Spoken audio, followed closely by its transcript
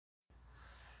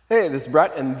Hey, this is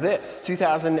Brett, and this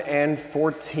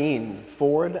 2014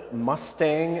 Ford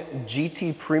Mustang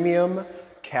GT Premium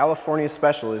California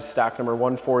Special is stock number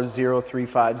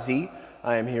 14035Z.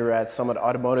 I am here at Summit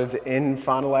Automotive in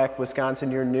Fond du Lac,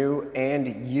 Wisconsin, your new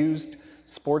and used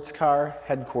sports car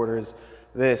headquarters.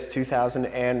 This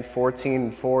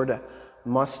 2014 Ford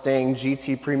Mustang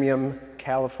GT Premium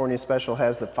California Special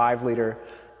has the 5-liter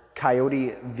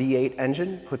Coyote V8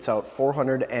 engine, puts out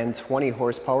 420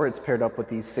 horsepower. It's paired up with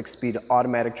the 6-speed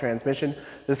automatic transmission.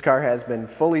 This car has been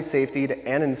fully safetied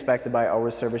and inspected by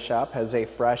our service shop, has a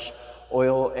fresh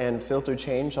oil and filter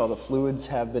change. All the fluids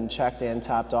have been checked and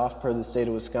topped off per the state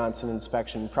of Wisconsin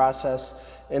inspection process.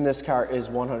 And this car is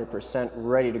 100%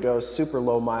 ready to go. Super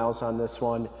low miles on this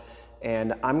one.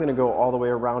 And I'm gonna go all the way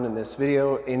around in this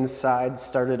video, inside,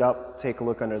 start it up, take a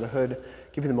look under the hood,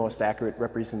 give you the most accurate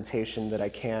representation that I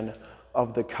can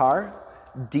of the car.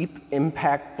 Deep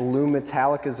impact blue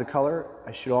metallic is the color.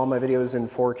 I shoot all my videos in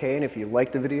 4K, and if you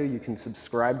like the video, you can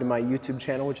subscribe to my YouTube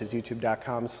channel, which is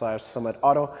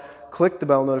youtube.com/SummitAuto. Click the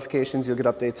bell notifications, you'll get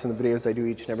updates on the videos I do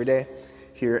each and every day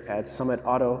here at Summit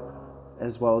Auto,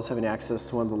 as well as having access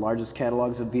to one of the largest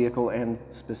catalogs of vehicle and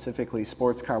specifically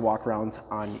sports car walkarounds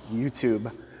on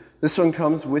YouTube. This one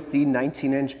comes with the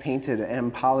 19-inch painted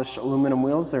and polished aluminum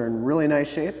wheels. They're in really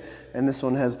nice shape. And this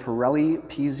one has Pirelli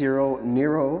P0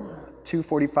 Nero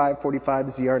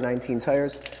 245/45 ZR19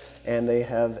 tires. And they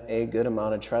have a good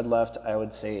amount of tread left. I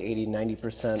would say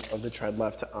 80–90% of the tread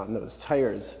left on those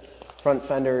tires. Front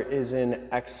fender is in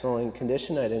excellent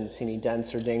condition. I didn't see any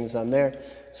dents or dings on there.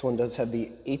 This one does have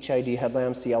the HID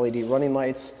headlamps, the LED running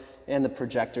lights, and the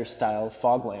projector style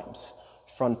fog lamps.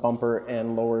 Front bumper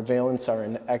and lower valence are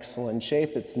in excellent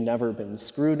shape. It's never been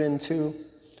screwed into.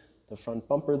 The front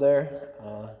bumper there.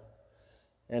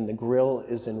 And the grille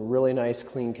is in really nice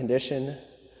clean condition.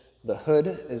 The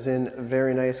hood is in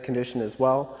very nice condition as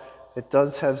well. It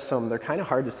does have some, they're kind of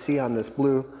hard to see on this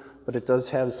blue, but it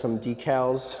does have some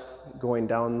decals going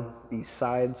down the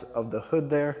sides of the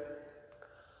hood there.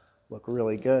 Look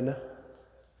really good.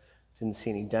 Didn't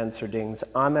see any dents or dings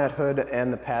on that hood,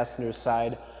 and the passenger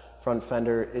side front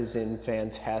fender is in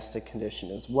fantastic condition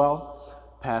as well.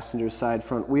 Passenger side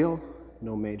front wheel,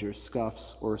 no major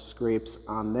scuffs or scrapes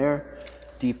on there.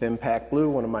 Deep impact blue,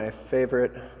 one of my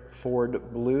favorite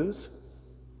Ford blues.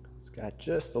 It's got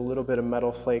just a little bit of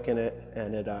metal flake in it,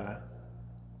 and it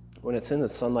when it's in the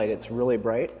sunlight it's really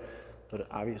bright, but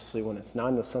obviously when it's not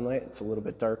in the sunlight it's a little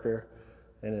bit darker,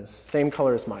 and it's the same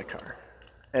color as my car.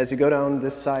 As you go down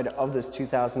this side of this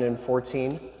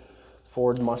 2014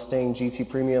 Ford Mustang GT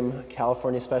Premium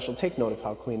California Special, take note of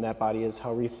how clean that body is,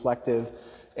 how reflective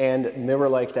and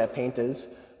mirror-like that paint is.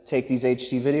 Take these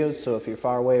HD videos, so if you're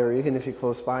far away or even if you're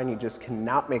close by and you just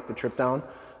cannot make the trip down,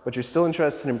 but you're still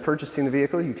interested in purchasing the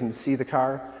vehicle, you can see the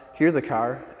car, hear the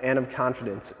car, and have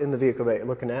confidence in the vehicle that you're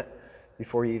looking at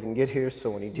before you even get here. So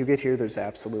when you do get here, there's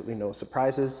absolutely no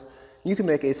surprises. You can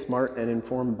make a smart and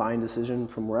informed buying decision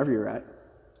from wherever you're at.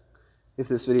 If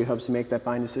this video helps you make that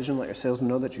buying decision, let your salesman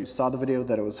know that you saw the video,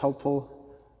 that it was helpful,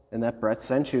 and that Brett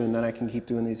sent you, and then I can keep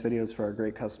doing these videos for our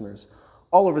great customers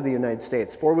all over the United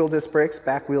States. 4-wheel disc brakes,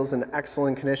 back wheels in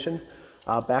excellent condition.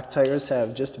 Back tires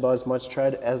have just about as much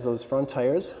tread as those front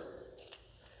tires,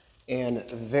 and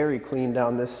very clean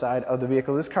down this side of the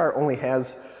vehicle. This car only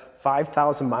has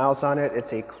 5,000 miles on it.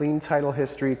 It's a clean title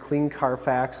history, clean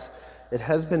Carfax. It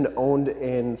has been owned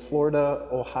in Florida,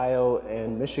 Ohio,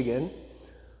 and Michigan.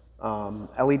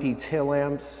 LED tail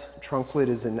lamps, trunk lid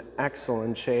is in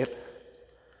excellent shape,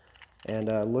 and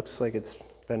looks like it's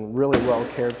been really well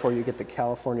cared for. You get the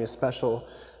California Special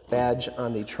badge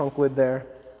on the trunk lid there.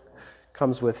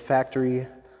 Comes with factory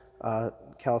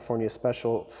California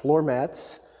Special floor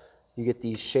mats. You get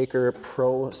the Shaker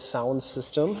Pro sound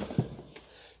system.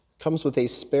 Comes with a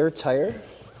spare tire,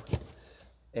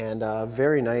 and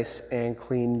very nice and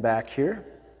clean back here.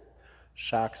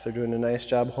 Shocks are doing a nice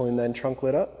job holding that trunk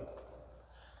lid up.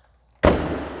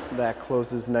 That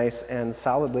closes nice and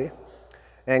solidly.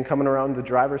 And coming around the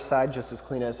driver's side, just as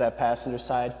clean as that passenger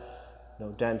side.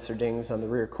 No dents or dings on the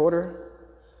rear quarter.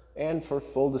 And for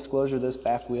full disclosure, this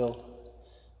back wheel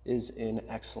is in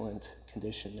excellent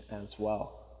condition as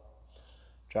well.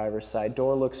 Driver's side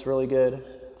door looks really good.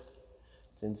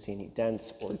 Didn't see any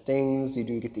dents or dings. You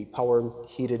do get the power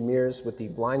heated mirrors with the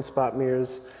blind spot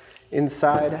mirrors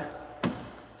inside.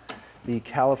 The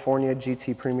California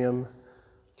GT Premium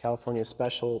California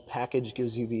Special package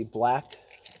gives you the black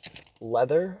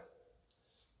leather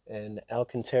and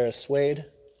Alcantara suede.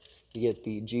 You get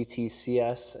the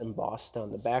GTCS embossed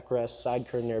on the backrest, side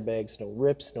curtain airbags, no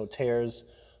rips, no tears,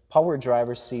 power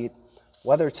driver's seat,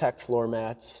 WeatherTech floor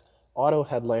mats, auto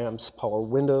headlamps, power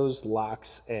windows,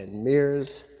 locks and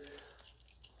mirrors.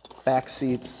 Back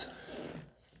seats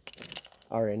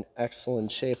are in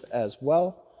excellent shape as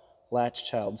well. Latch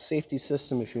child safety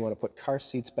system if you want to put car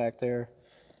seats back there.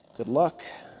 Good luck.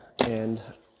 And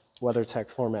WeatherTech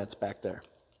floor mats back there.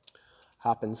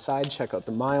 Hop inside, check out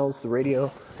the miles, the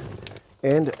radio,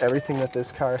 and everything that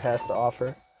this car has to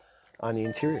offer on the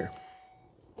interior.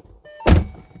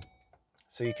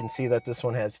 So you can see that this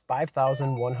one has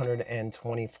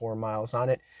 5,124 miles on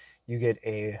it. You get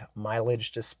a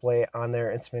mileage display on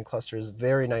there. Instrument cluster is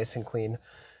very nice and clean.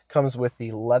 Comes with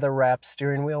the leather wrap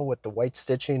steering wheel with the white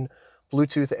stitching,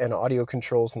 Bluetooth and audio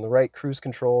controls on the right, cruise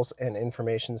controls and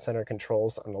information center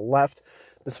controls on the left.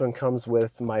 This one comes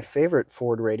with my favorite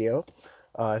Ford radio.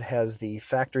 It has the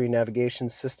factory navigation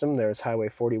system. There's Highway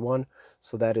 41,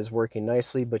 so that is working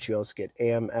nicely, but you also get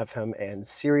AM, FM, and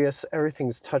Sirius.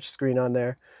 Everything's touchscreen on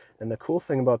there. And the cool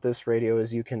thing about this radio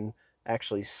is you can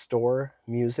actually store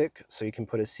music, so you can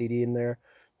put a CD in there,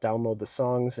 download the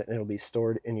songs, and it'll be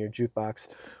stored in your jukebox,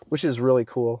 which is really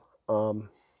cool.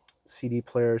 CD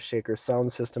player, shaker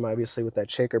sound system, obviously with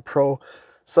that Shaker Pro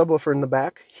subwoofer in the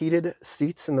back, heated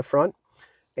seats in the front,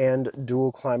 and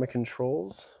dual climate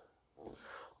controls.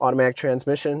 Automatic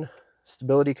transmission,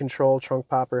 stability control, trunk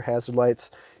popper, hazard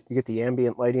lights. You get the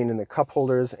ambient lighting in the cup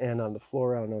holders and on the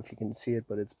floor. I don't know if you can see it,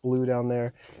 but it's blue down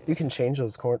there. You can change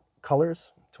those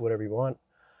colors to whatever you want.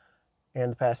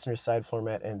 And the passenger side floor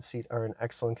mat and seat are in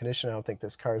excellent condition. I don't think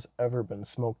this car's ever been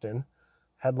smoked in.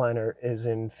 Headliner is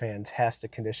in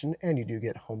fantastic condition, and you do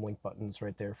get home link buttons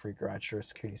right there for your garage door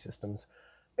security systems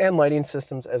and lighting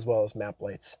systems, as well as map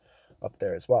lights up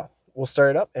there as well. We'll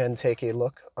start it up and take a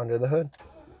look under the hood.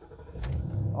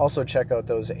 Also check out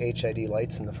those HID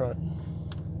lights in the front.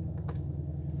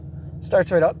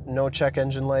 Starts right up, no check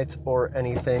engine lights or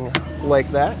anything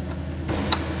like that.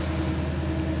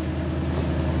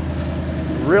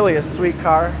 Really a sweet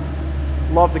car.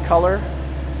 Love the color.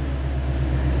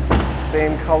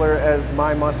 Same color as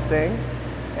my Mustang.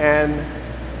 And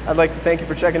I'd like to thank you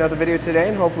for checking out the video today,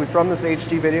 and hopefully from this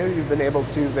HD video you've been able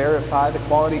to verify the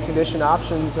quality, condition,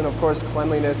 options, and of course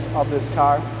cleanliness of this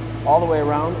car all the way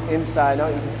around, inside and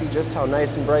out. You can see just how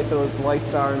nice and bright those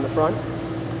lights are in the front.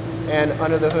 And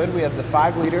under the hood we have the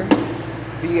 5-liter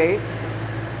V8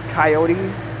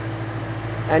 Coyote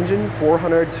engine,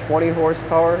 420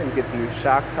 horsepower. You get the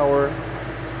shock tower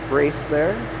brace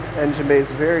there. Engine bay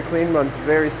is very clean, runs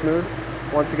very smooth.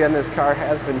 Once again, this car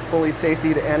has been fully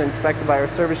safetied and inspected by our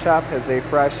service shop, has a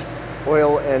fresh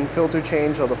oil and filter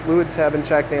change. All the fluids have been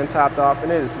checked and topped off,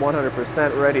 and it is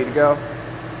 100% ready to go.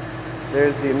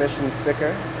 There's the emissions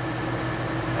sticker.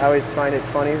 I always find it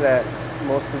funny that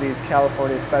most of these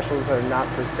California specials are not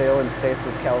for sale in states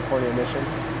with California emissions.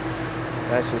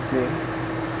 That's just me.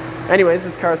 Anyways,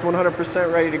 this car is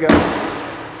 100% ready to go.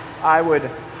 I would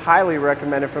highly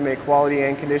recommend it from a quality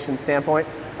and condition standpoint.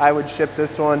 I would ship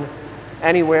this one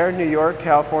anywhere, New York,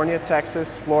 California,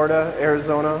 Texas, Florida,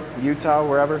 Arizona, Utah,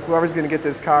 wherever. Whoever's going to get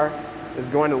this car is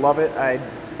going to love it. I'd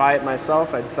buy it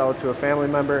myself. I'd sell it to a family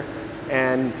member.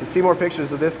 And to see more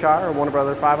pictures of this car or one of our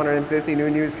other 550 new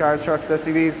and used cars, trucks,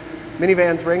 SUVs,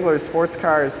 minivans, Wranglers, sports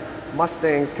cars,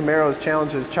 Mustangs, Camaros,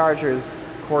 Challengers, Chargers,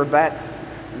 Corvettes,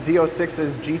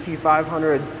 Z06s,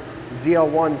 GT500s,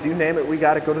 ZL1s, you name it, we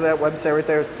got it. Go to that website right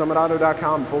there,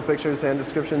 summitauto.com. Full pictures and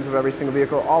descriptions of every single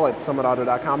vehicle, all at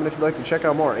summitauto.com. And if you'd like to check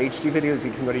out more HD videos,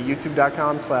 you can go to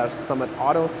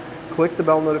youtube.com/summitauto. Click the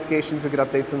bell notifications to get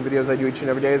updates on the videos I do each and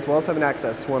every day, as well as having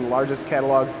access to one of the largest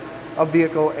catalogs of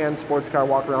vehicle and sports car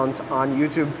walkarounds on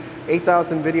YouTube.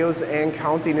 8,000 videos and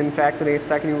counting. In fact, in a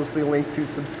second you will see a link to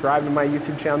subscribe to my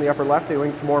YouTube channel in the upper left, a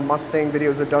link to more Mustang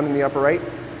videos I've done in the upper right,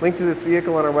 link to this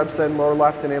vehicle on our website in the lower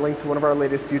left, and a link to one of our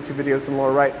latest YouTube videos in the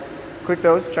lower right. Click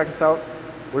those, check us out.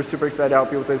 We're super excited to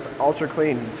help you with this ultra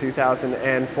clean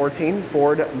 2014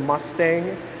 Ford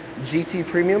Mustang GT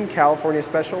Premium California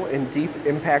Special in deep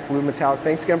impact blue metallic.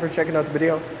 Thanks again for checking out the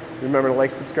video. Remember to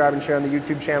like, subscribe, and share on the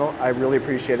YouTube channel. I really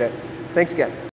appreciate it. Thanks again.